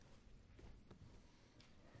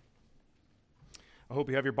I hope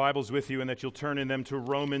you have your Bibles with you and that you'll turn in them to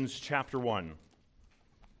Romans chapter 1.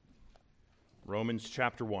 Romans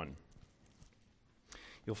chapter 1.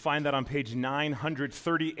 You'll find that on page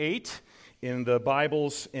 938 in the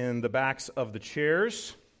Bibles in the backs of the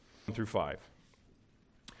chairs, 1 through 5.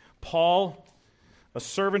 Paul, a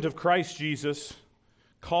servant of Christ Jesus,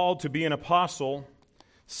 called to be an apostle,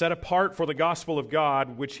 set apart for the gospel of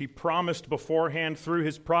God, which he promised beforehand through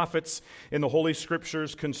his prophets in the Holy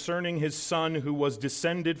Scriptures concerning his Son, who was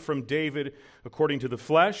descended from David according to the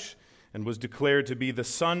flesh, and was declared to be the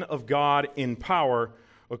Son of God in power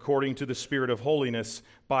according to the Spirit of holiness,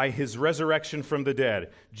 by his resurrection from the dead,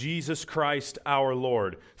 Jesus Christ our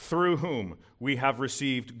Lord, through whom we have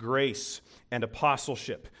received grace and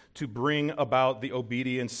apostleship to bring about the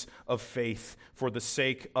obedience of faith for the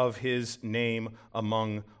sake of his name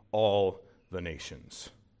among all the nations.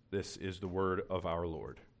 This is the word of our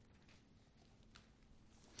Lord.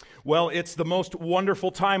 Well, it's the most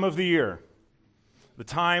wonderful time of the year. The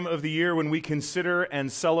time of the year when we consider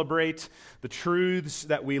and celebrate the truths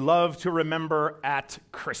that we love to remember at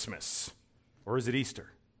Christmas. Or is it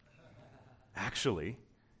Easter? Actually,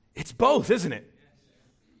 it's both, isn't it?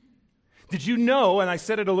 Did you know, and I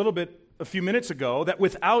said it a few minutes ago, that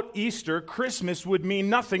without Easter, Christmas would mean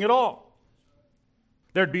nothing at all?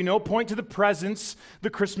 There'd be no point to the presents, the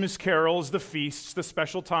Christmas carols, the feasts, the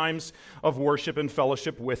special times of worship and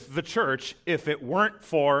fellowship with the church if it weren't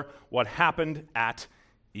for what happened at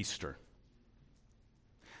Easter.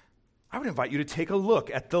 I would invite you to take a look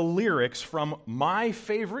at the lyrics from my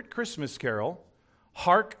favorite Christmas carol,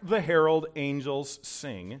 Hark the Herald Angels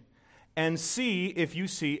Sing, and see if you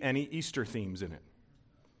see any Easter themes in it.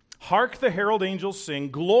 Hark the herald angels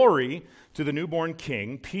sing, glory to the newborn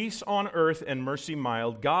King, peace on earth and mercy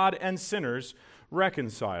mild, God and sinners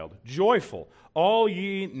reconciled. Joyful, all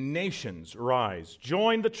ye nations rise.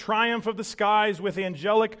 Join the triumph of the skies with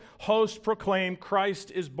angelic host proclaim,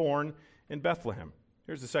 Christ is born in Bethlehem.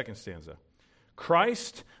 Here's the second stanza.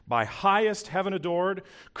 Christ, by highest heaven adored,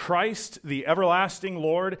 Christ, the everlasting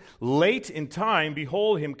Lord, late in time,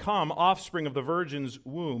 behold him come, offspring of the Virgin's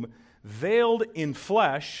womb, veiled in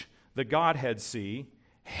flesh, the Godhead see.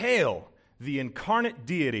 Hail, the incarnate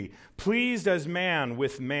deity, pleased as man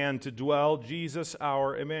with man to dwell, Jesus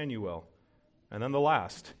our Emmanuel. And then the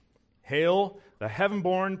last. Hail, the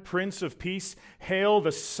heaven-born Prince of Peace. Hail,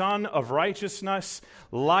 the Son of Righteousness.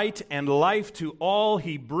 Light and life to all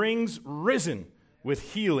he brings, risen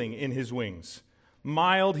with healing in his wings.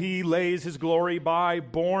 Mild he lays his glory by,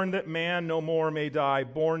 born that man no more may die,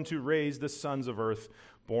 born to raise the sons of earth,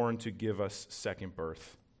 born to give us second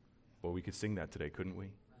birth. Well, we could sing that today, couldn't we?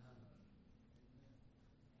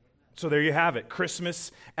 So there you have it,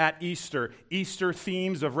 Christmas at Easter. Easter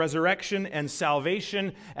themes of resurrection and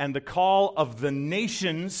salvation and the call of the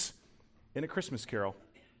nations in a Christmas carol.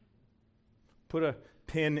 Put a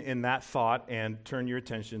pin in that thought and turn your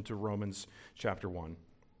attention to Romans chapter 1.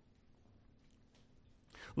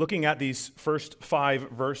 Looking at these first 5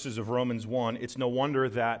 verses of Romans 1, it's no wonder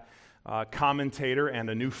that commentator and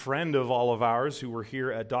a new friend of all of ours who were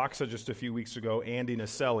here at Doxa just a few weeks ago, Andy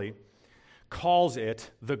Naselli, calls it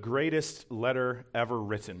the greatest letter ever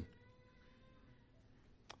written.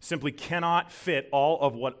 Simply cannot fit all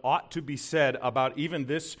of what ought to be said about even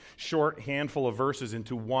this short handful of verses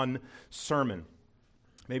into one sermon.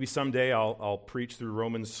 Maybe someday I'll preach through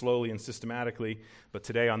Romans slowly and systematically, but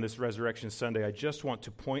today on this Resurrection Sunday, I just want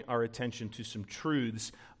to point our attention to some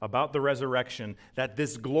truths about the resurrection that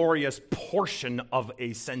this glorious portion of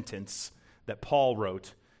a sentence that Paul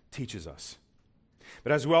wrote teaches us.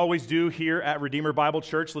 But as we always do here at Redeemer Bible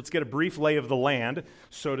Church, let's get a brief lay of the land,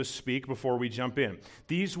 so to speak, before we jump in.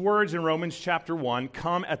 These words in Romans chapter 1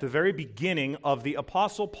 come at the very beginning of the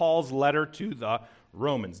Apostle Paul's letter to the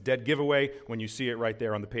Romans. Dead giveaway when you see it right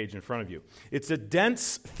there on the page in front of you. It's a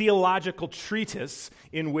dense theological treatise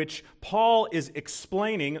in which Paul is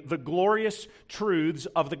explaining the glorious truths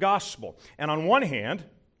of the gospel. And on one hand,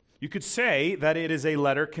 you could say that it is a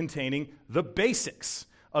letter containing the basics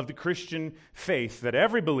of the Christian faith that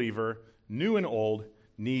every believer, new and old,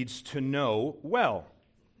 needs to know well.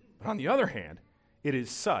 But on the other hand, it is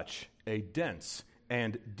such a dense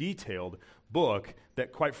and detailed book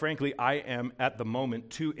that, quite frankly, I am at the moment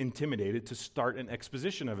too intimidated to start an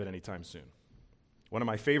exposition of it anytime soon. One of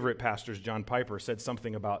my favorite pastors, John Piper, said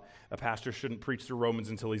something about a pastor shouldn't preach through Romans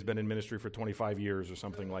until he's been in ministry for 25 years or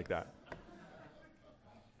something like that.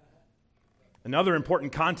 Another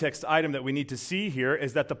important context item that we need to see here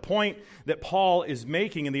is that the point that Paul is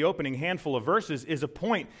making in the opening handful of verses is a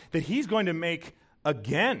point that he's going to make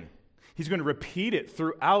again He's going to repeat it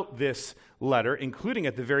throughout this letter, including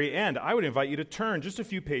at the very end. I would invite you to turn just a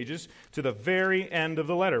few pages to the very end of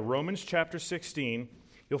the letter, Romans chapter 16.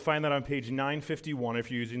 You'll find that on page 951 if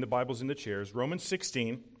you're using the Bibles in the chairs. Romans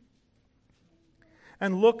 16.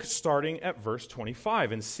 And look starting at verse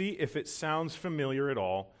 25 and see if it sounds familiar at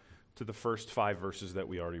all to the first 5 verses that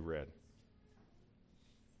we already read.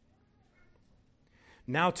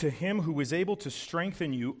 Now to him who is able to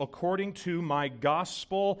strengthen you according to my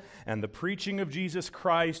gospel and the preaching of Jesus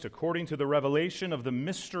Christ, according to the revelation of the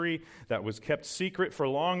mystery that was kept secret for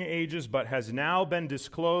long ages, but has now been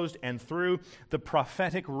disclosed, and through the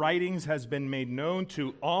prophetic writings has been made known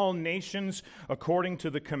to all nations, according to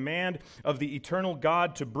the command of the eternal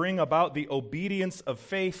God, to bring about the obedience of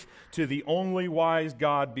faith to the only wise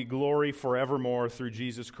God, be glory forevermore through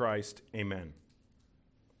Jesus Christ. Amen.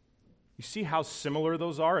 You see how similar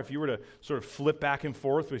those are? If you were to sort of flip back and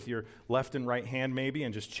forth with your left and right hand maybe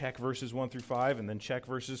and just check verses 1 through 5 and then check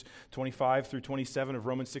verses 25 through 27 of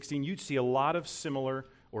Romans 16, you'd see a lot of similar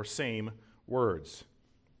or same words.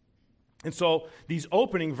 And so these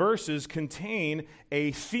opening verses contain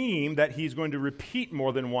a theme that he's going to repeat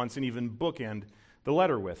more than once and even bookend the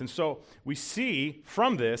letter with. And so we see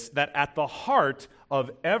from this that at the heart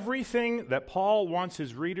of everything that Paul wants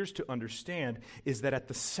his readers to understand is that at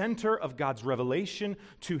the center of God's revelation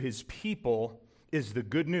to his people is the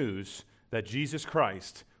good news that Jesus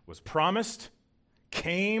Christ was promised,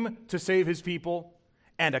 came to save his people,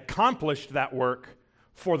 and accomplished that work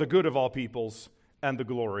for the good of all peoples and the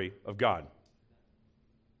glory of God.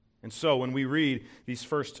 And so when we read these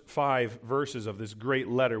first 5 verses of this great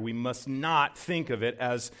letter, we must not think of it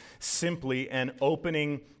as simply an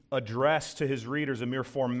opening address to his readers, a mere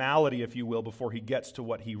formality, if you will, before he gets to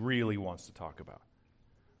what he really wants to talk about.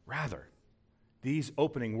 Rather, these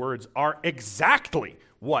opening words are exactly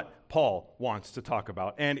what Paul wants to talk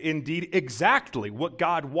about, and indeed exactly what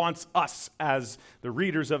God wants us as the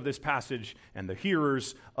readers of this passage and the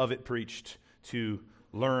hearers of it preached to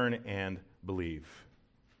learn and believe.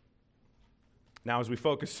 Now, as we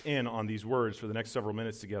focus in on these words for the next several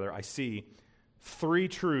minutes together, I see 3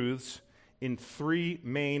 truths in 3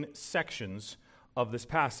 main sections of this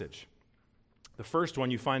passage. The first one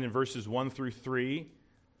you find in verses 1 through 3,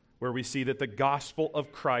 where we see that the gospel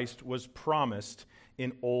of Christ was promised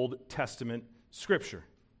in Old Testament Scripture.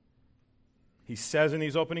 He says in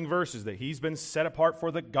these opening verses that he's been set apart for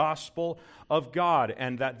the gospel of God,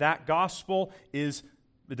 and that gospel is,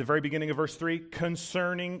 at the very beginning of verse 3,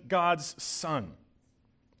 concerning God's Son.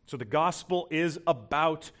 So the gospel is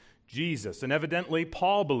about Jesus. And evidently,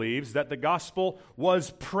 Paul believes that the gospel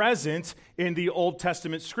was present in the Old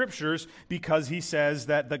Testament Scriptures because he says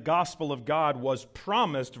that the gospel of God was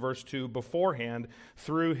promised, verse 2, beforehand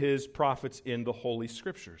through his prophets in the Holy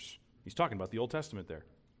Scriptures. He's talking about the Old Testament there.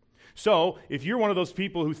 So, if you're one of those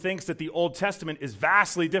people who thinks that the Old Testament is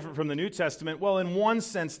vastly different from the New Testament, well, in one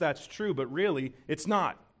sense that's true, but really it's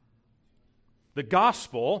not. The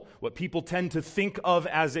gospel, what people tend to think of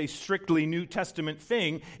as a strictly New Testament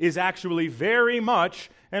thing, is actually very much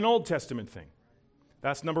an Old Testament thing.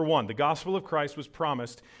 That's number one. The gospel of Christ was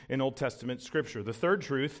promised in Old Testament Scripture. The third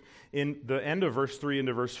truth in the end of verse 3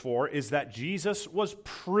 into verse 4 is that Jesus was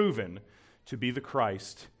proven to be the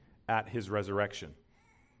Christ at his resurrection.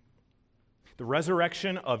 The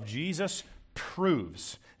resurrection of Jesus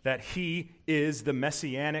proves that he is the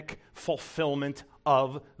messianic fulfillment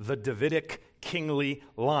of the Davidic kingly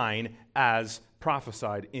line as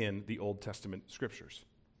prophesied in the Old Testament Scriptures.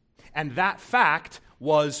 And that fact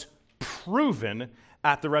was proven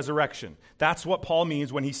at the resurrection. That's what Paul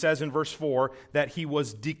means when he says in verse 4 that he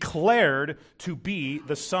was declared to be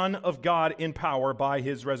the Son of God in power by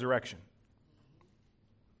his resurrection.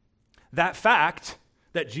 That fact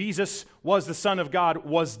that Jesus was the Son of God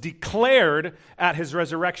was declared at his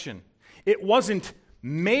resurrection. It wasn't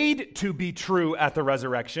made to be true at the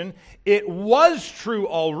resurrection. It was true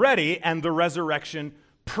already, and the resurrection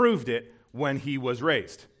proved it when he was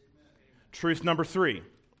raised. Truth number 3,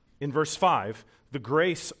 in verse 5, the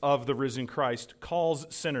grace of the risen Christ calls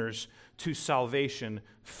sinners to salvation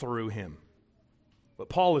through him. What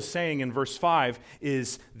Paul is saying in verse 5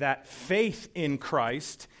 is that faith in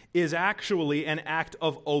Christ is actually an act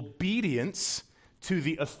of obedience to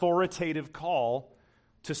the authoritative call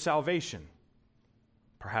to salvation.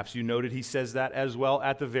 Perhaps you noted he says that as well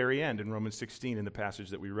at the very end in Romans 16 in the passage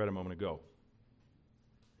that we read a moment ago.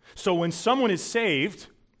 So when someone is saved,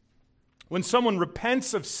 when someone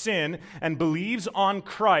repents of sin and believes on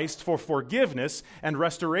Christ for forgiveness and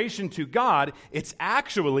restoration to God, it's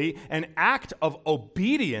actually an act of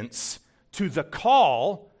obedience to the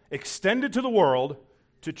call extended to the world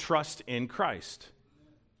to trust in Christ.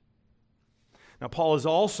 Now, Paul is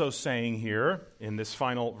also saying here, in this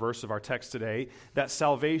final verse of our text today, that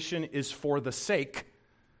salvation is for the sake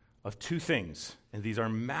of two things, and these are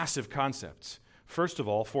massive concepts. First of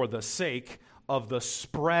all, for the sake of the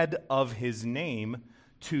spread of his name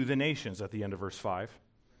to the nations, at the end of verse 5.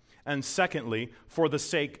 And secondly, for the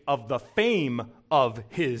sake of the fame of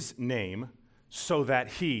his name, so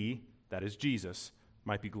that he, that is Jesus,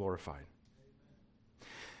 might be glorified.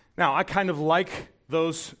 Now, I kind of like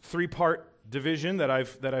those three-part division that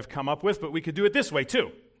I've come up with, but we could do it this way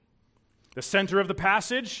too. The center of the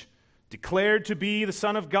passage, declared to be the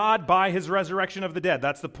Son of God by his resurrection of the dead.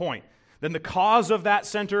 That's the point. Then the cause of that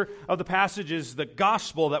center of the passage is the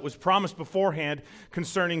gospel that was promised beforehand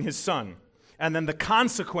concerning his Son. And then the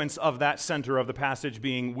consequence of that center of the passage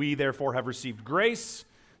being, we therefore have received grace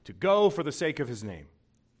to go for the sake of his name.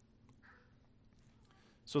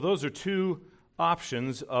 So those are two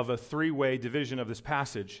options of a three-way division of this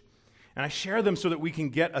passage. And I share them so that we can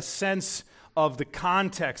get a sense of the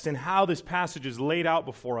context and how this passage is laid out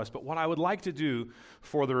before us. But what I would like to do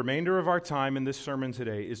for the remainder of our time in this sermon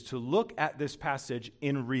today is to look at this passage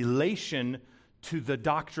in relation to the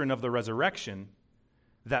doctrine of the resurrection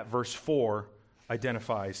that verse 4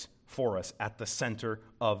 identifies for us at the center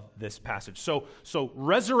of this passage. So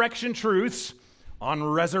resurrection truths on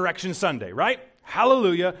Resurrection Sunday, right?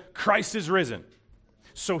 Hallelujah, Christ is risen.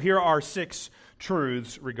 So here are 6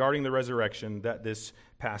 truths regarding the resurrection that this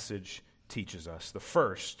passage teaches us. The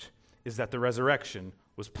first is that the resurrection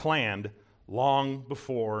was planned long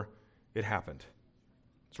before it happened.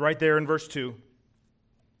 It's right there in verse 2.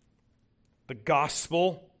 The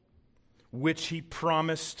gospel which he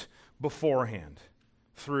promised beforehand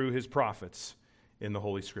through his prophets in the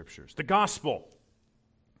Holy Scriptures. The gospel.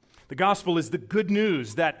 The gospel is the good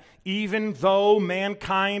news that even though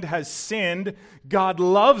mankind has sinned, God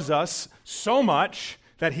loves us so much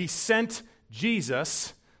that he sent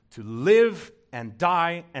Jesus to live and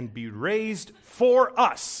die and be raised for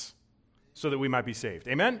us so that we might be saved.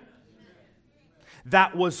 Amen?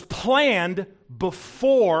 That was planned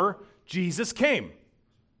before Jesus came.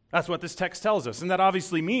 That's what this text tells us. And that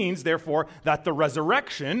obviously means, therefore, that the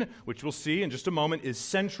resurrection, which we'll see in just a moment, is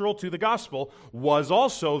central to the gospel, was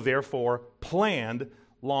also, therefore, planned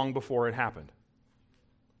long before it happened.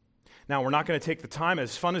 Now, we're not going to take the time,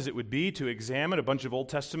 as fun as it would be, to examine a bunch of Old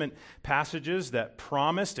Testament passages that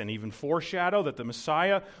promised and even foreshadow that the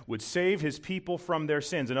Messiah would save his people from their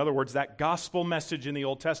sins. In other words, that gospel message in the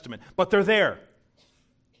Old Testament. But they're there.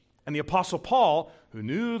 And the Apostle Paul, who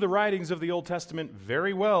knew the writings of the Old Testament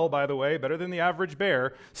very well, by the way, better than the average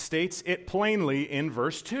bear, states it plainly in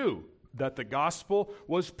verse 2, that the gospel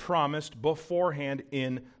was promised beforehand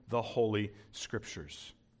in the Holy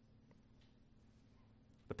Scriptures.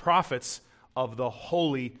 The prophets of the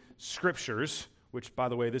Holy Scriptures, which, by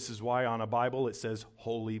the way, this is why on a Bible it says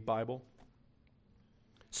Holy Bible,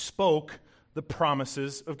 spoke the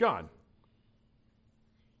promises of God.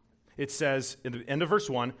 It says, in the end of verse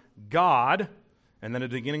 1, God, and then at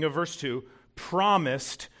the beginning of verse 2,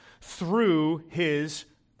 promised through his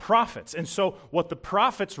prophets. And so what the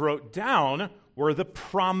prophets wrote down were the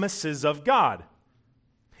promises of God.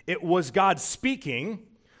 It was God speaking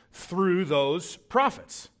through those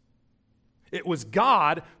prophets. It was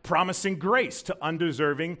God promising grace to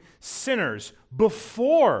undeserving sinners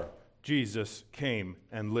before Jesus came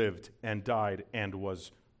and lived and died and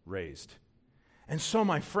was raised. And so,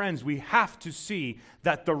 my friends, we have to see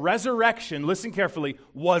that the resurrection, listen carefully,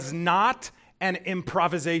 was not an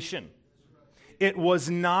improvisation. It was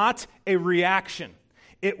not a reaction.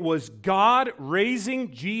 It was God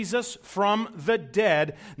raising Jesus from the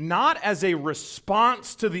dead, not as a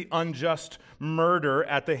response to the unjust murder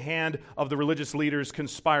at the hand of the religious leaders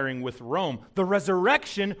conspiring with Rome. The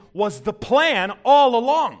resurrection was the plan all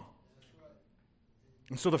along.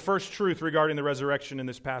 And so the first truth regarding the resurrection in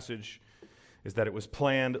this passage is that it was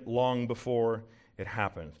planned long before it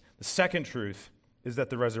happened. The second truth is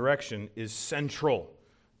that the resurrection is central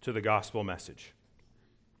to the gospel message.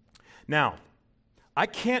 Now, I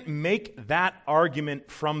can't make that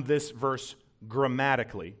argument from this verse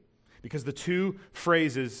grammatically, because the two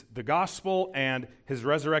phrases, the gospel and his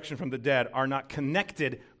resurrection from the dead, are not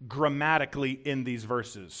connected grammatically in these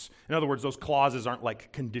verses. In other words, those clauses aren't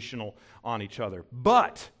like conditional on each other.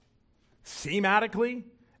 But thematically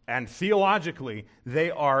and theologically, they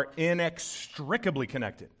are inextricably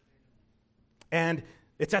connected. And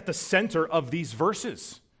it's at the center of these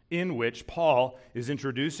verses in which Paul is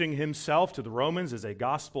introducing himself to the Romans as a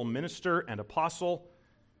gospel minister and apostle.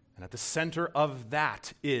 And at the center of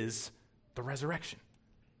that is the resurrection.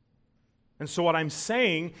 And so what I'm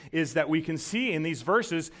saying is that we can see in these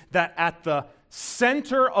verses that at the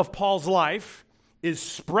center of Paul's life is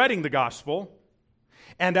spreading the gospel,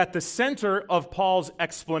 and at the center of Paul's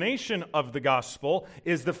explanation of the gospel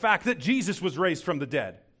is the fact that Jesus was raised from the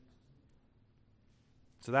dead.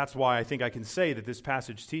 So that's why I think I can say that this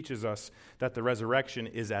passage teaches us that the resurrection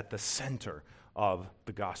is at the center of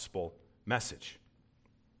the gospel message.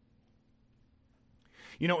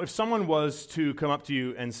 You know, if someone was to come up to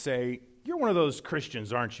you and say, "You're one of those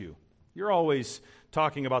Christians, aren't you? You're always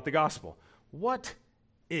talking about the gospel. What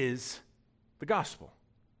is the gospel?"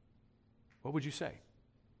 What would you say?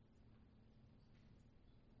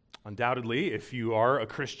 Undoubtedly, if you are a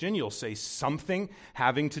Christian, you'll say something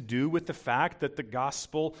having to do with the fact that the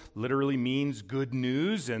gospel literally means good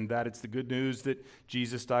news, and that it's the good news that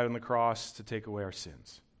Jesus died on the cross to take away our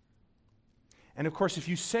sins. And of course, if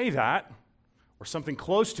you say that, or something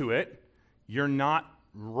close to it, you're not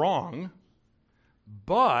wrong.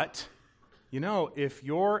 But, you know, if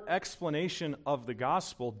your explanation of the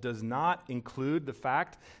gospel does not include the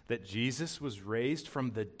fact that Jesus was raised from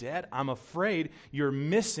the dead, I'm afraid you're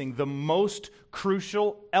missing the most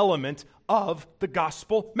crucial element of the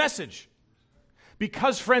gospel message.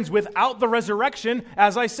 Because, friends, without the resurrection,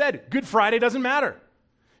 as I said, Good Friday doesn't matter.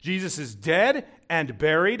 Jesus is dead and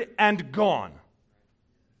buried and gone.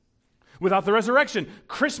 Without the resurrection,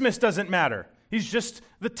 Christmas doesn't matter. He's just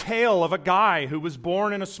the tale of a guy who was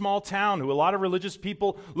born in a small town who a lot of religious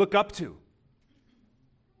people look up to.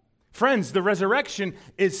 Friends, the resurrection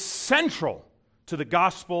is central to the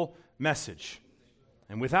gospel message.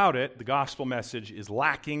 And without it, the gospel message is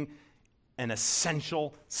lacking an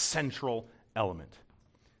essential, central element.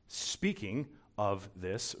 Speaking of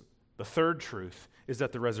this, the third truth is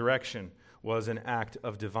that the resurrection was an act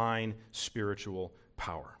of divine spiritual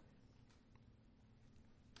power.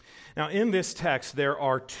 Now, in this text, there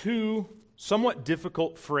are two somewhat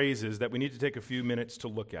difficult phrases that we need to take a few minutes to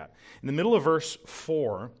look at. In the middle of verse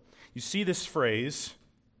 4, you see this phrase,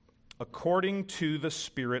 according to the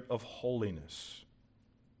Spirit of holiness.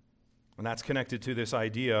 And that's connected to this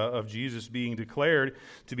idea of Jesus being declared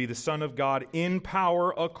to be the Son of God in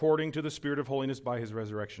power according to the Spirit of holiness by his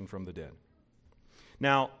resurrection from the dead.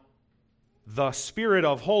 Now, the Spirit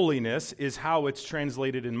of holiness is how it's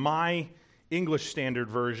translated in my English Standard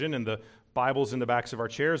Version, and the Bibles in the backs of our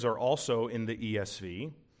chairs are also in the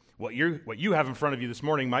ESV. What you have in front of you this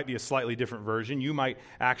morning might be a slightly different version. You might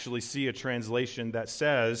actually see a translation that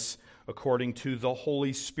says, according to the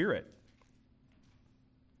Holy Spirit.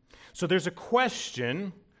 So there's a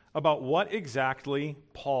question about what exactly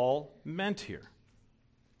Paul meant here.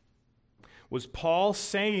 Was Paul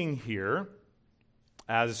saying here,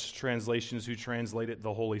 as translations who translate it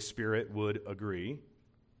the Holy Spirit would agree,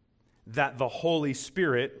 that the Holy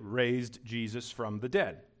Spirit raised Jesus from the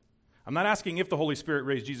dead? I'm not asking if the Holy Spirit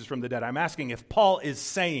raised Jesus from the dead. I'm asking if Paul is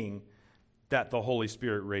saying that the Holy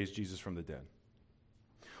Spirit raised Jesus from the dead.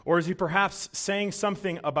 Or is he perhaps saying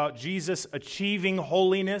something about Jesus achieving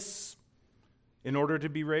holiness in order to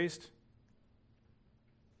be raised?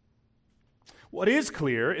 What is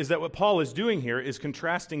clear is that what Paul is doing here is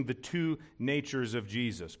contrasting the two natures of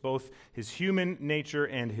Jesus, both his human nature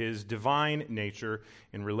and his divine nature,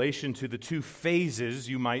 in relation to the two phases,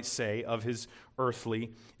 you might say, of his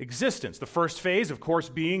earthly existence. The first phase, of course,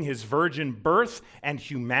 being his virgin birth and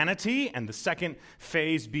humanity, and the second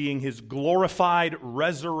phase being his glorified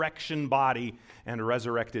resurrection body and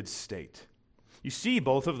resurrected state. You see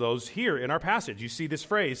both of those here in our passage. You see this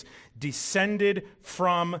phrase, descended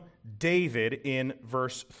from David, in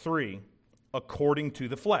verse 3, according to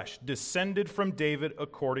the flesh. Descended from David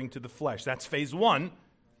according to the flesh. That's phase 1.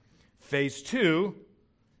 Phase 2,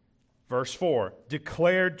 verse 4,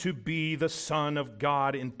 declared to be the Son of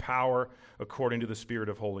God in power according to the Spirit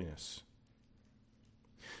of holiness.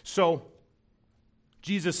 So,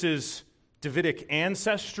 Jesus' Davidic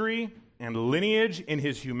ancestry and lineage in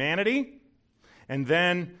his humanity, and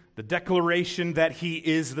then the declaration that he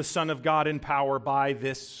is the Son of God in power by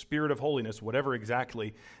this Spirit of holiness, whatever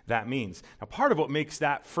exactly that means. Now, part of what makes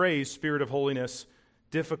that phrase, Spirit of holiness,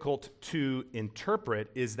 difficult to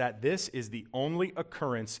interpret is that this is the only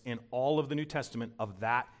occurrence in all of the New Testament of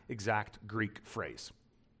that exact Greek phrase.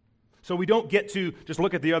 So we don't get to just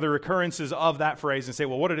look at the other occurrences of that phrase and say,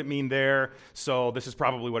 well, what did it mean there? So this is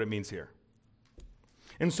probably what it means here.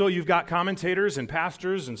 And so you've got commentators and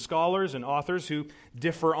pastors and scholars and authors who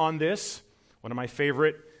differ on this. One of my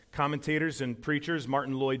favorite commentators and preachers,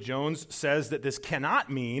 Martin Lloyd-Jones, says that this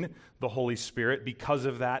cannot mean the Holy Spirit because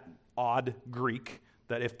of that odd Greek,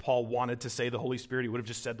 that if Paul wanted to say the Holy Spirit, he would have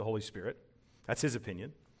just said the Holy Spirit. That's his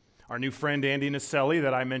opinion. Our new friend Andy Naselli,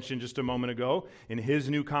 that I mentioned just a moment ago, in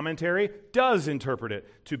his new commentary, does interpret it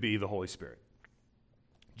to be the Holy Spirit.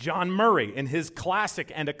 John Murray, in his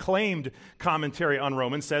classic and acclaimed commentary on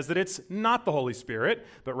Romans, says that it's not the Holy Spirit,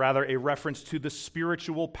 but rather a reference to the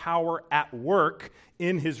spiritual power at work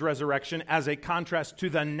in his resurrection as a contrast to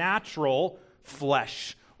the natural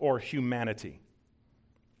flesh or humanity.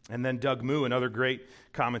 And then Doug Moo, another great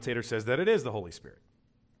commentator, says that it is the Holy Spirit.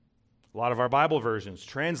 A lot of our Bible versions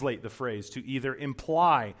translate the phrase to either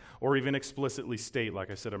imply or even explicitly state, like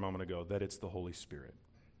I said a moment ago, that it's the Holy Spirit.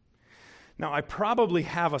 Now, I probably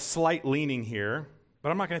have a slight leaning here, but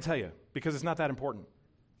I'm not going to tell you because it's not that important.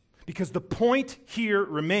 Because the point here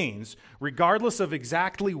remains, regardless of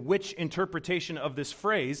exactly which interpretation of this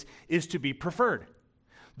phrase is to be preferred.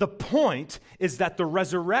 The point is that the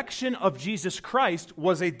resurrection of Jesus Christ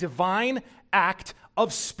was a divine act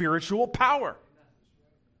of spiritual power.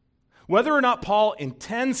 Whether or not Paul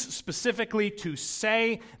intends specifically to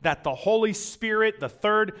say that the Holy Spirit, the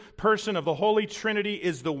third person of the Holy Trinity,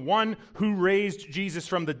 is the one who raised Jesus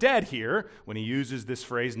from the dead here, when he uses this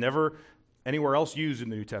phrase, never anywhere else used in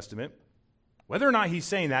the New Testament, whether or not he's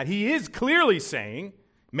saying that, he is clearly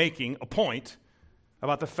making a point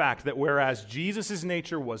about the fact that whereas Jesus'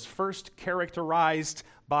 nature was first characterized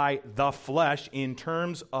by the flesh in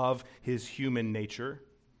terms of his human nature,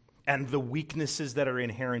 and the weaknesses that are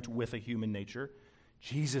inherent with a human nature,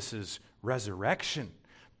 Jesus' resurrection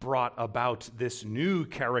brought about this new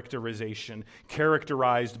characterization,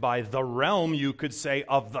 characterized by the realm, you could say,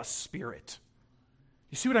 of the Spirit.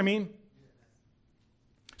 You see what I mean?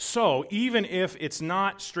 So, even if it's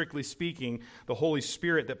not, strictly speaking, the Holy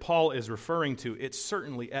Spirit that Paul is referring to, it's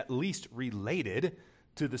certainly at least related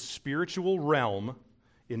to the spiritual realm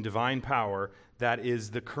in divine power that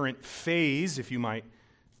is the current phase, if you might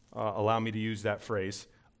allow me to use that phrase,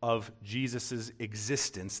 of Jesus'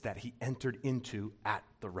 existence that he entered into at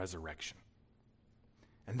the resurrection.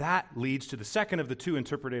 And that leads to the second of the two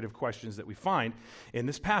interpretative questions that we find in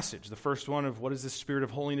this passage. The first one of what does the Spirit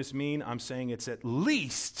of holiness mean? I'm saying it's at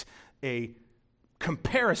least a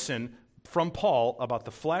comparison from Paul about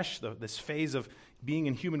the flesh, this phase of being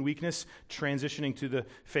in human weakness, transitioning to the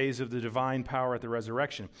phase of the divine power at the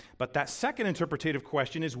resurrection. But that second interpretative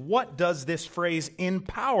question is, what does this phrase "in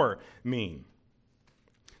power" mean?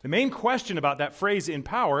 The main question about that phrase "in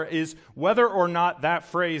power" is whether or not that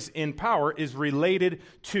phrase "in power" is related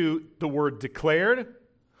to the word declared,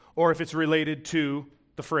 or if it's related to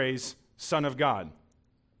the phrase Son of God.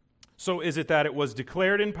 So is it that it was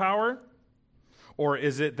declared in power, or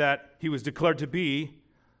is it that he was declared to be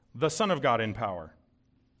the Son of God in power?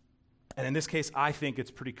 And in this case, I think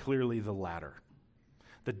it's pretty clearly the latter.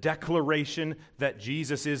 The declaration that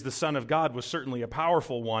Jesus is the Son of God was certainly a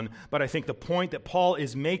powerful one, but I think the point that Paul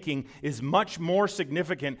is making is much more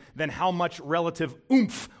significant than how much relative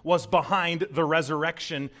oomph was behind the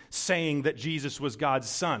resurrection saying that Jesus was God's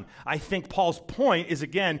Son. I think Paul's point is,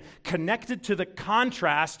 again, connected to the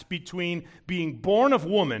contrast between being born of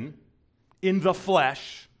woman in the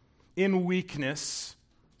flesh, in weakness,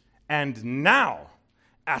 and now,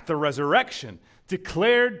 at the resurrection,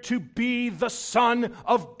 declared to be the Son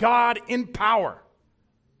of God in power.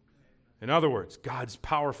 In other words, God's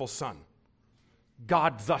powerful Son.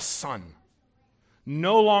 God the Son.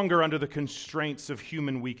 No longer under the constraints of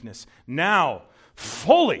human weakness. Now,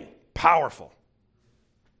 fully powerful.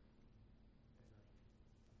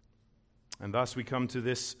 And thus we come to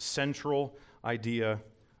this central idea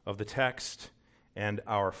of the text and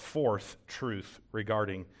our fourth truth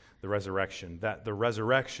regarding the resurrection, that the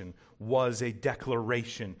resurrection was a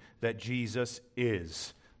declaration that Jesus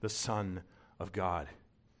is the Son of God.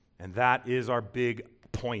 And that is our big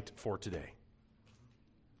point for today.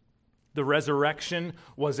 The resurrection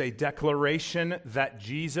was a declaration that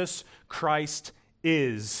Jesus Christ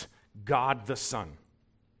is God the Son.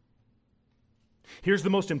 Here's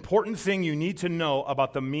the most important thing you need to know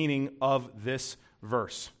about the meaning of this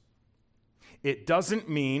verse. It doesn't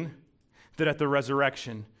mean that at the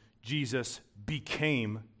resurrection, Jesus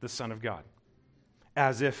became the Son of God,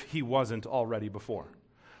 as if he wasn't already before.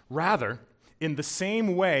 Rather, in the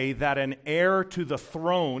same way that an heir to the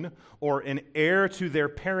throne or an heir to their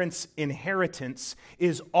parents' inheritance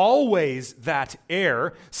is always that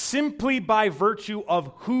heir simply by virtue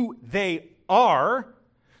of who they are,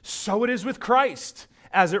 so it is with Christ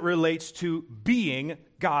as it relates to being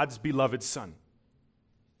God's beloved Son.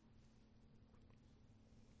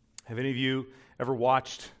 Have any of you ever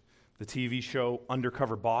watched the TV show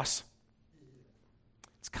Undercover Boss?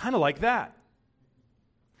 It's kind of like that.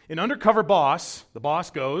 In Undercover Boss, the boss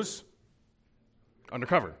goes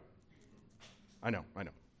undercover. I know.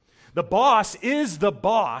 The boss is the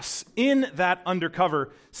boss in that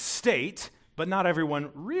undercover state, but not everyone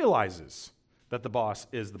realizes that the boss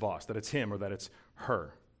is the boss, that it's him or that it's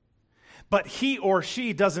her. But he or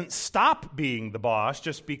she doesn't stop being the boss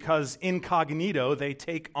just because incognito they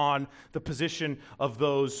take on the position of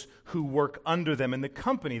those who work under them in the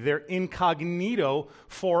company. They're incognito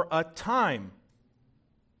for a time.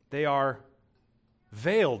 They are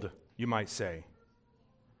veiled, you might say.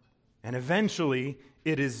 And eventually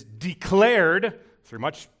it is declared, through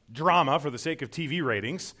much drama for the sake of TV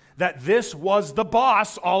ratings, that this was the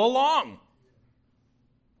boss all along.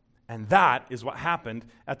 And that is what happened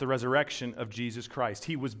at the resurrection of Jesus Christ.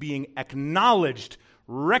 He was being acknowledged,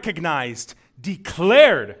 recognized,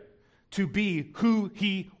 declared to be who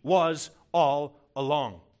he was all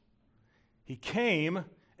along. He came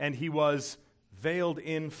and he was veiled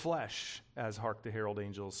in flesh, as Hark the Herald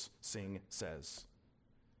Angels Sing says.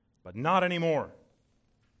 But not anymore.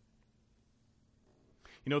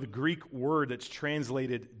 You know, the Greek word that's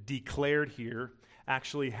translated declared here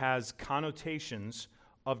actually has connotations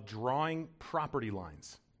of drawing property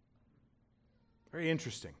lines. Very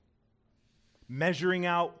interesting. Measuring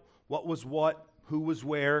out what was what, who was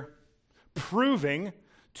where, proving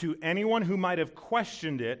to anyone who might have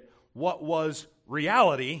questioned it what was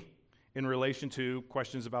reality in relation to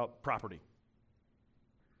questions about property.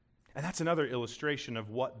 And that's another illustration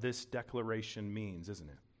of what this declaration means, isn't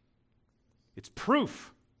it? It's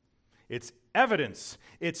proof. It's evidence.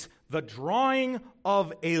 It's the drawing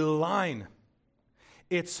of a line.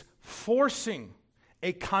 It's forcing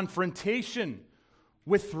a confrontation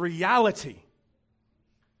with reality.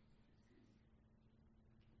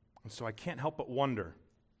 And so I can't help but wonder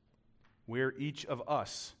where each of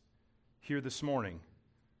us here this morning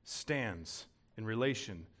stands in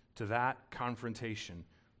relation to that confrontation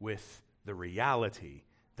with the reality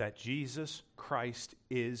that Jesus Christ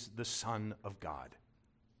is the Son of God.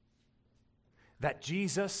 That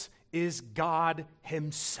Jesus is God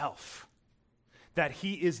himself. That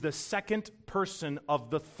he is the second person of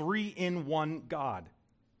the three-in-one God.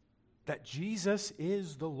 That Jesus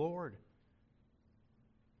is the Lord.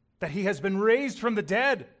 That he has been raised from the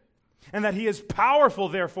dead. And that he is powerful,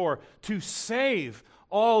 therefore, to save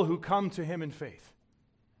all who come to him in faith.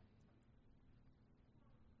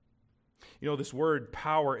 You know, this word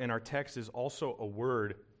power in our text is also a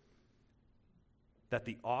word that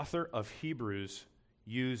the author of Hebrews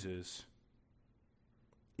uses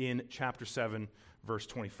in chapter 7, verse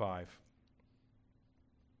 25.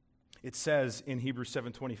 It says in Hebrews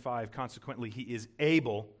 7:25, consequently, he is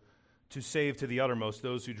able to save to the uttermost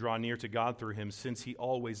those who draw near to God through him, since he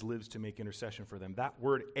always lives to make intercession for them. That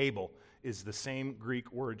word able is the same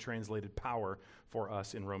Greek word translated power for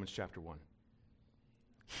us in Romans chapter 1.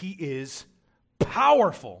 He is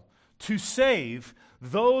powerful to save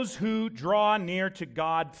those who draw near to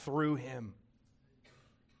God through him.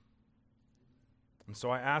 And so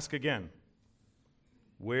I ask again,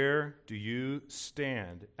 where do you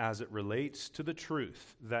stand as it relates to the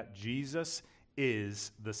truth that Jesus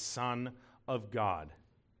is the Son of God?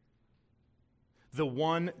 The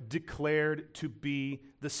one declared to be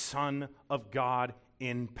the Son of God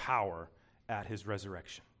in power at his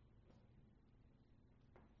resurrection.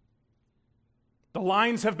 The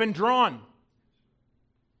lines have been drawn.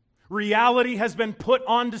 Reality has been put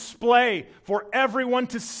on display for everyone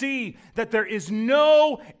to see that there is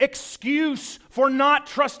no excuse for not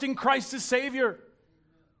trusting Christ as Savior.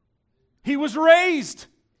 He was raised.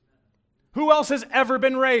 Who else has ever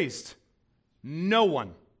been raised? No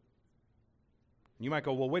one. You might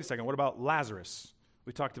go, well, wait a second, what about Lazarus?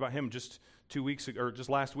 We talked about him just 2 weeks ago, or just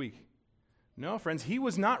last week. No, friends, he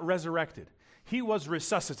was not resurrected. He was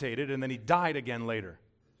resuscitated, and then he died again later.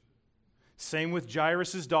 Same with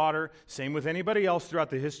Jairus' daughter, same with anybody else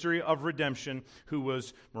throughout the history of redemption who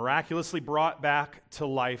was miraculously brought back to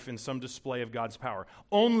life in some display of God's power.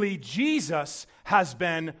 Only Jesus has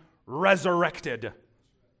been resurrected.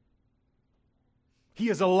 He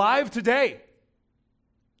is alive today.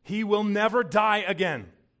 He will never die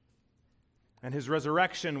again. And his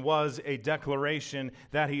resurrection was a declaration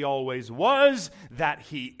that he always was, that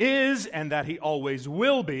he is, and that he always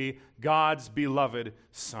will be God's beloved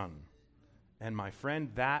Son. And my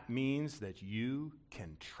friend, that means that you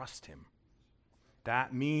can trust him.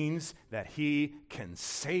 That means that he can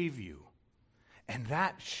save you. And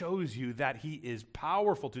that shows you that he is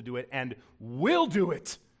powerful to do it and will do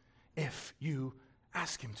it if you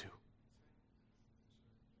ask him to.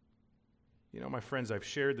 You know, my friends, I've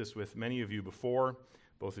shared this with many of you before,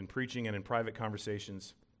 both in preaching and in private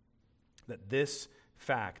conversations, that this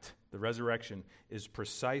fact, the resurrection, is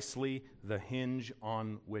precisely the hinge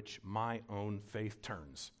on which my own faith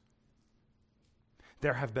turns.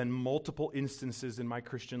 There have been multiple instances in my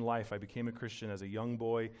Christian life. I became a Christian as a young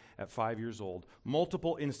boy at 5 years old.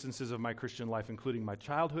 Multiple instances of my Christian life, including my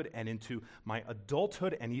childhood and into my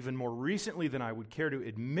adulthood, and even more recently than I would care to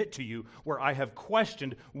admit to you, where I have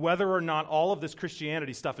questioned whether or not all of this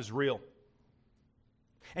Christianity stuff is real.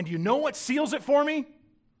 And you know what seals it for me?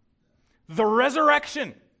 The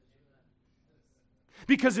resurrection.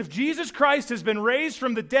 Because if Jesus Christ has been raised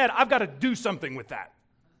from the dead, I've got to do something with that.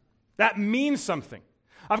 That means something.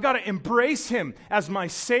 I've got to embrace him as my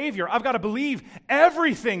Savior. I've got to believe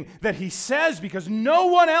everything that he says because no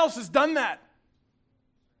one else has done that.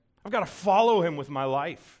 I've got to follow him with my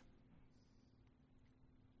life.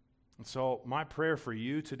 And so my prayer for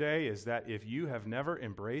you today is that if you have never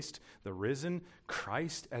embraced the risen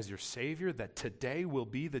Christ as your Savior, that today will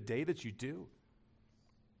be the day that you do.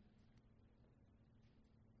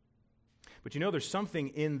 But you know, there's something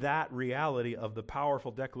in that reality of the powerful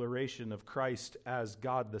declaration of Christ as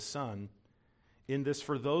God the Son in this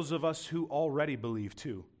for those of us who already believe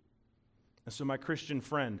too. And so my Christian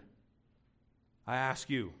friend, I ask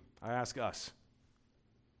us,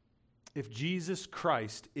 if Jesus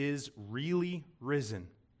Christ is really risen,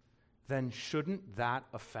 then shouldn't that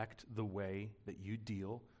affect the way that you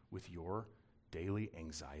deal with your daily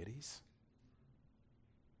anxieties?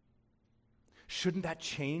 Shouldn't that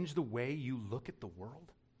change the way you look at the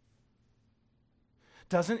world?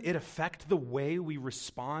 Doesn't it affect the way we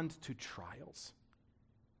respond to trials?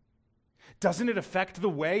 Shouldn't it affect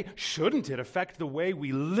the way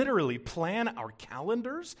we literally plan our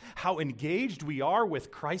calendars? How engaged we are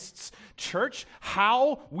with Christ's church?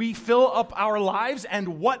 How we fill up our lives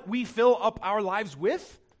and what we fill up our lives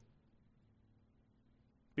with?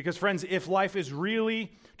 Because friends, if life is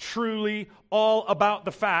really, truly all about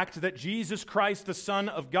the fact that Jesus Christ, the Son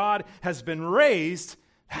of God, has been raised,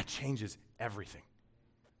 that changes everything.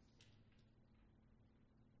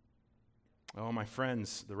 Oh, my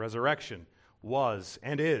friends, the resurrection was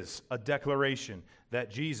and is a declaration that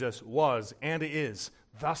Jesus was and is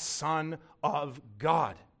the Son of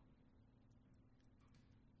God.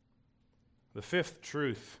 The fifth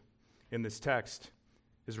truth in this text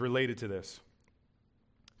is related to this,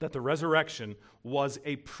 that the resurrection was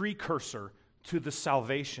a precursor to the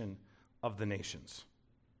salvation of the nations.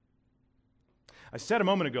 I said a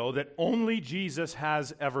moment ago that only Jesus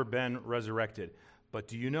has ever been resurrected. But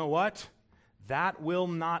do you know what? That will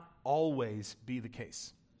not always be the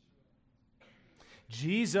case.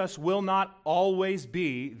 Jesus will not always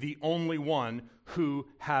be the only one who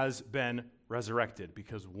has been resurrected,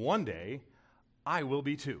 because one day I will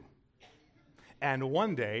be too. And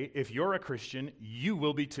one day, if you're a Christian, you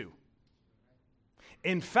will be too.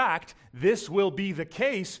 In fact, this will be the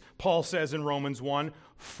case, Paul says in Romans 1,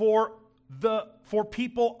 for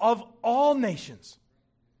people of all nations.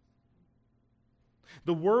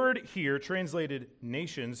 The word here, translated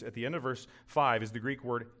nations at the end of verse 5, is the Greek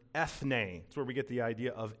word ethne. It's where we get the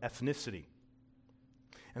idea of ethnicity.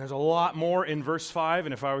 And there's a lot more in verse 5,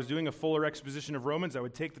 and if I was doing a fuller exposition of Romans, I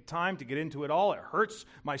would take the time to get into it all. It hurts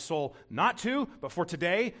my soul not to, but for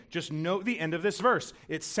today, just note the end of this verse.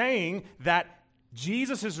 It's saying that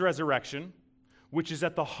Jesus' resurrection, which is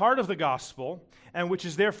at the heart of the gospel, and which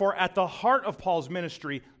is therefore at the heart of Paul's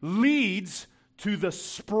ministry, leads to the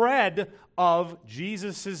spread of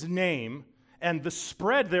Jesus' name, and the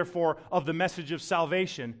spread, therefore, of the message of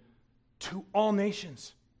salvation to all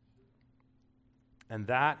nations. And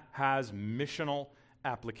that has missional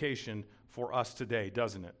application for us today,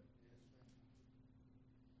 doesn't it?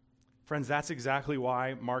 Friends, that's exactly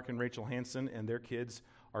why Mark and Rachel Hansen and their kids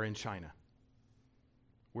are in China,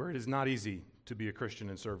 where it is not easy to be a Christian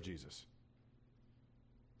and serve Jesus.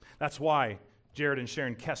 That's why Jared and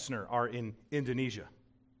Sharon Kessner are in Indonesia.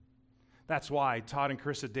 That's why Todd and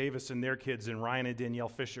Carissa Davis and their kids and Ryan and Danielle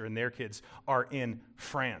Fisher and their kids are in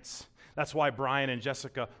France. That's why Brian and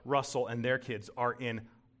Jessica Russell and their kids are in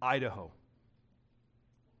Idaho.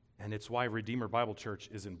 And it's why Redeemer Bible Church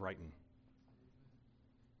is in Brighton.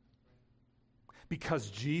 Because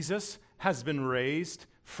Jesus has been raised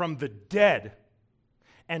from the dead,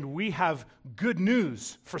 and we have good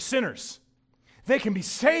news for sinners. They can be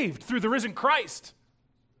saved through the risen Christ.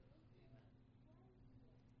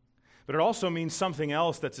 But it also means something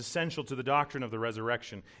else that's essential to the doctrine of the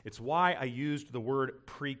resurrection. It's why I used the word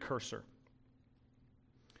precursor.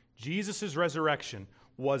 Jesus' resurrection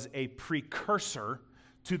was a precursor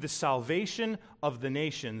to the salvation of the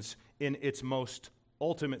nations in its most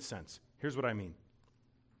ultimate sense. Here's what I mean.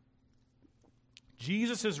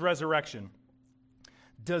 Jesus' resurrection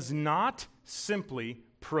does not simply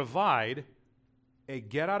provide a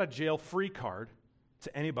get-out-of-jail-free card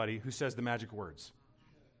to anybody who says the magic words.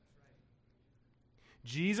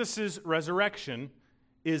 Jesus' resurrection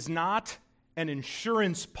is not an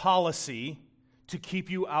insurance policy to keep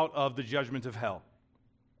you out of the judgment of hell.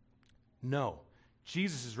 No,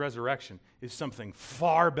 Jesus' resurrection is something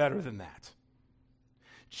far better than that.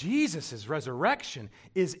 Jesus' resurrection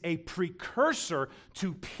is a precursor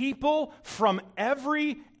to people from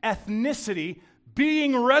every ethnicity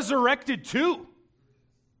being resurrected too.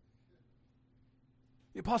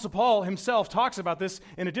 The Apostle Paul himself talks about this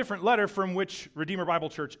in a different letter from which Redeemer Bible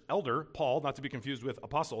Church elder Paul, not to be confused with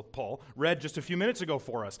Apostle Paul, read just a few minutes ago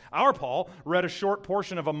for us. Our Paul read a short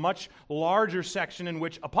portion of a much larger section in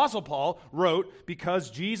which Apostle Paul wrote,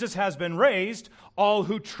 "Because Jesus has been raised, all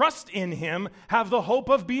who trust in him have the hope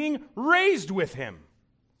of being raised with him."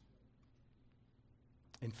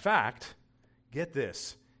 In fact, get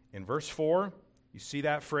this, in verse 4, you see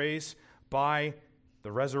that phrase, by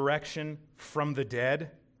the resurrection from the dead.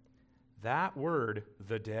 That word,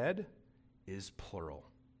 the dead, is plural.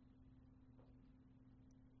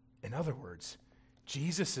 In other words,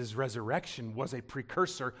 Jesus' resurrection was a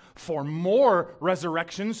precursor for more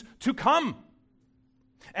resurrections to come.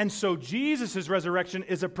 And so Jesus' resurrection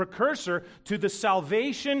is a precursor to the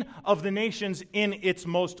salvation of the nations in its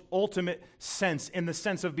most ultimate sense, in the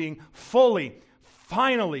sense of being fully,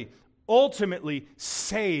 finally, ultimately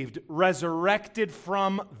saved, resurrected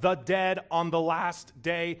from the dead on the last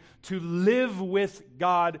day to live with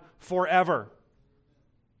God forever.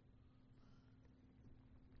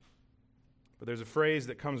 But there's a phrase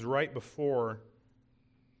that comes right before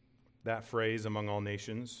that phrase, among all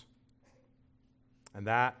nations. And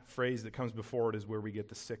that phrase that comes before it is where we get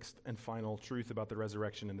the sixth and final truth about the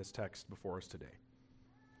resurrection in this text before us today.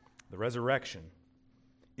 The resurrection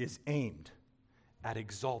is aimed at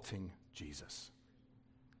exalting Jesus.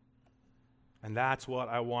 And that's what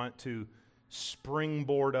I want to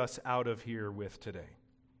springboard us out of here with today.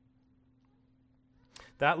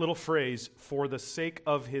 That little phrase, "for the sake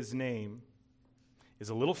of his name," is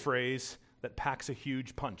a little phrase that packs a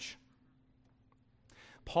huge punch.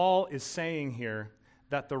 Paul is saying here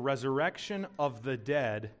that the resurrection of the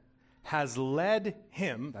dead has led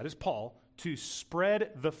him, that is Paul, to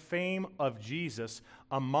spread the fame of Jesus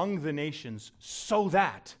among the nations so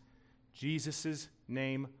that Jesus'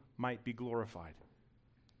 name might be glorified.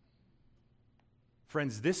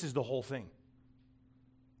 Friends, this is the whole thing.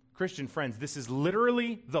 Christian friends, this is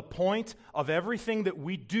literally the point of everything that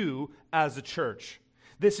we do as a church.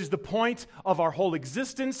 This is the point of our whole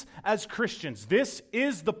existence as Christians. This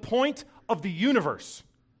is the point of the universe.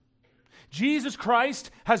 Jesus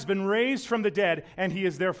Christ has been raised from the dead, and he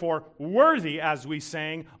is therefore worthy, as we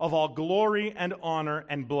sang, of all glory and honor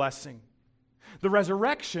and blessing. The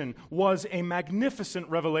resurrection was a magnificent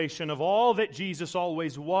revelation of all that Jesus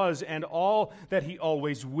always was and all that he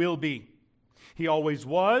always will be. He always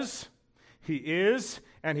was, he is,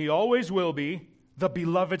 and he always will be the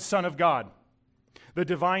beloved Son of God, the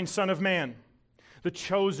divine Son of Man, the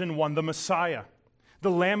chosen one, the Messiah, the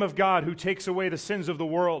Lamb of God who takes away the sins of the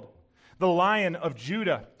world, the Lion of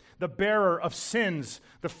Judah, the bearer of sins,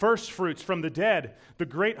 the firstfruits from the dead, the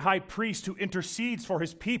great high priest who intercedes for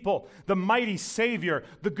his people, the mighty Savior,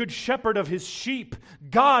 the good shepherd of his sheep,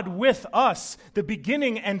 God with us, the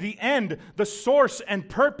beginning and the end, the source and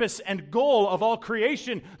purpose and goal of all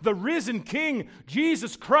creation, the risen King,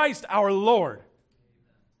 Jesus Christ our Lord.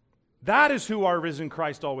 That is who our risen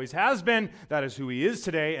Christ always has been, that is who he is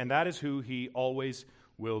today, and that is who he always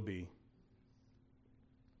will be.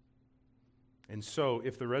 And so,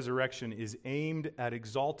 if the resurrection is aimed at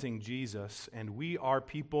exalting Jesus, and we are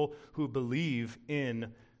people who believe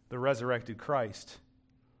in the resurrected Christ,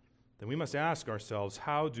 then we must ask ourselves,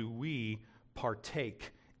 how do we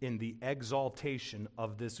partake in the exaltation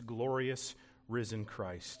of this glorious risen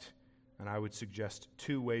Christ? And I would suggest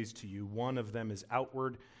two ways to you. One of them is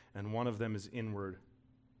outward, and one of them is inward.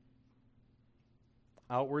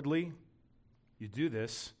 Outwardly, you do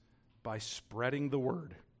this by spreading the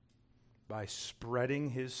word, by spreading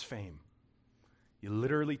his fame. You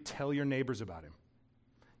literally tell your neighbors about him.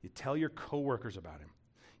 You tell your coworkers about him.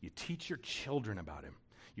 You teach your children about him.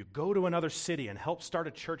 You go to another city and help start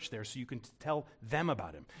a church there so you can tell them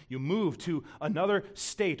about him. You move to another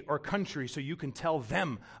state or country so you can tell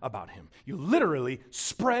them about him. You literally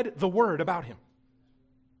spread the word about him.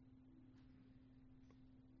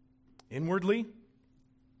 Inwardly,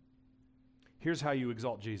 here's how you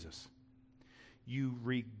exalt Jesus. You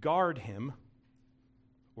regard him,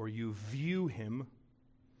 or you view him,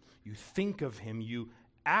 you think of him, you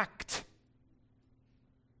act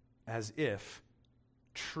as if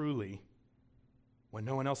truly, when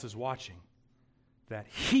no one else is watching, that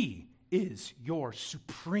he is your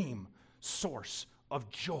supreme source of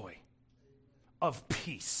joy, of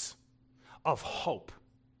peace, of hope.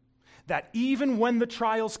 That even when the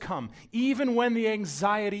trials come, even when the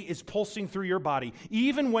anxiety is pulsing through your body,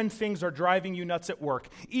 even when things are driving you nuts at work,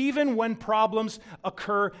 even when problems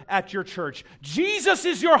occur at your church, Jesus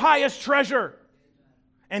is your highest treasure.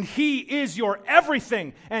 And He is your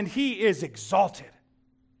everything, and He is exalted.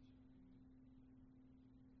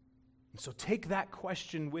 And so take that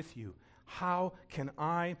question with you. How can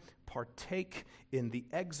I partake in the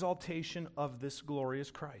exaltation of this glorious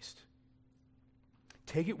Christ?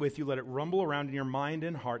 Take it with you. Let it rumble around in your mind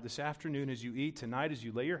and heart this afternoon as you eat, tonight as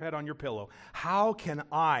you lay your head on your pillow. How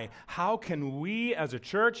can we as a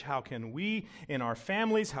church, how can we in our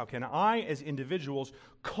families, how can I as individuals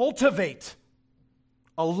cultivate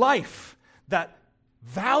a life that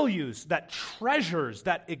values, that treasures,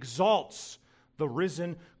 that exalts the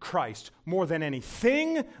risen Christ more than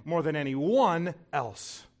anything, more than anyone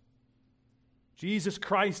else? Jesus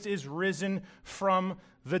Christ is risen from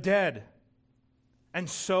the dead. And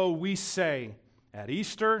so we say at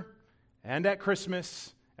Easter and at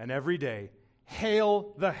Christmas and every day,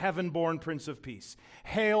 hail the heaven-born Prince of Peace.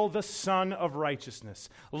 Hail the Son of Righteousness.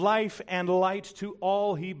 Life and light to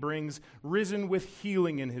all He brings, risen with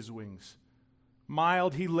healing in His wings.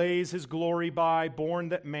 Mild He lays His glory by, born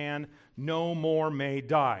that man no more may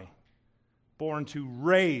die. Born to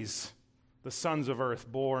raise the sons of earth,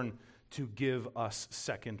 born to give us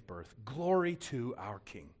second birth. Glory to our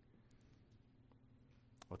King.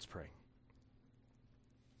 Let's pray.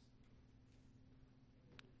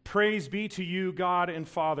 Praise be to you, God and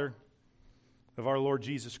Father of our Lord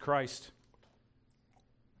Jesus Christ.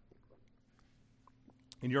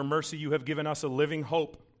 In your mercy, you have given us a living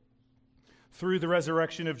hope through the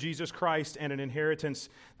resurrection of Jesus Christ and an inheritance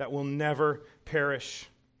that will never perish.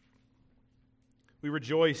 We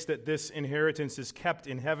rejoice that this inheritance is kept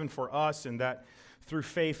in heaven for us and that through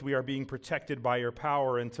faith we are being protected by your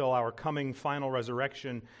power until our coming final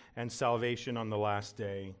resurrection and salvation on the last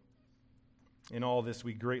day. In all this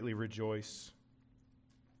we greatly rejoice.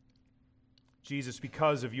 Jesus,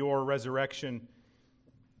 because of your resurrection,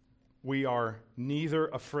 we are neither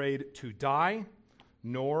afraid to die,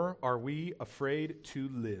 nor are we afraid to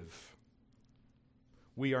live.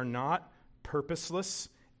 We are not purposeless,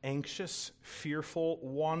 anxious, fearful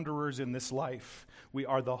wanderers in this life. We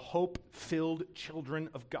are the hope-filled children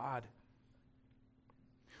of God.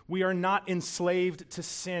 We are not enslaved to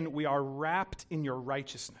sin. We are wrapped in your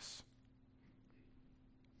righteousness.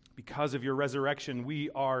 Because of your resurrection, we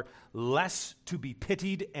are less to be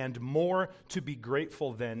pitied and more to be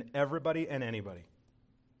grateful than everybody and anybody.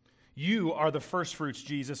 You are the first fruits,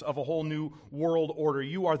 Jesus, of a whole new world order.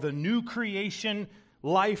 You are the new creation,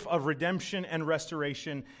 life of redemption and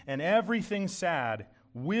restoration, and everything sad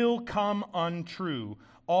will come untrue.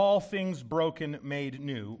 All things broken made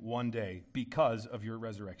new one day because of your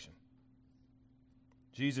resurrection.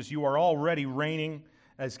 Jesus, you are already reigning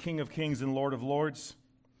as King of Kings and Lord of Lords.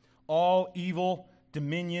 All evil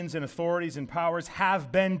dominions and authorities and powers have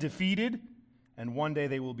been defeated, and one day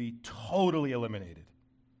they will be totally eliminated.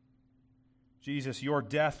 Jesus, your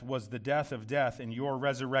death was the death of death, and your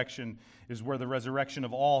resurrection is where the resurrection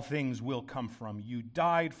of all things will come from. You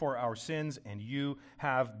died for our sins, and you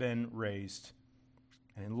have been raised.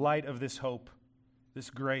 And in light of this hope,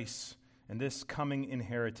 this grace, and this coming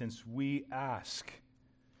inheritance, we ask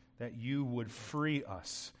that you would free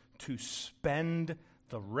us to spend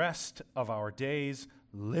the rest of our days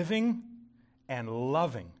living and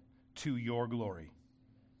loving to your glory.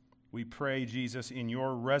 We pray, Jesus, in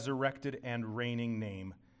your resurrected and reigning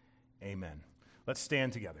name. Amen. Let's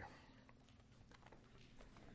stand together.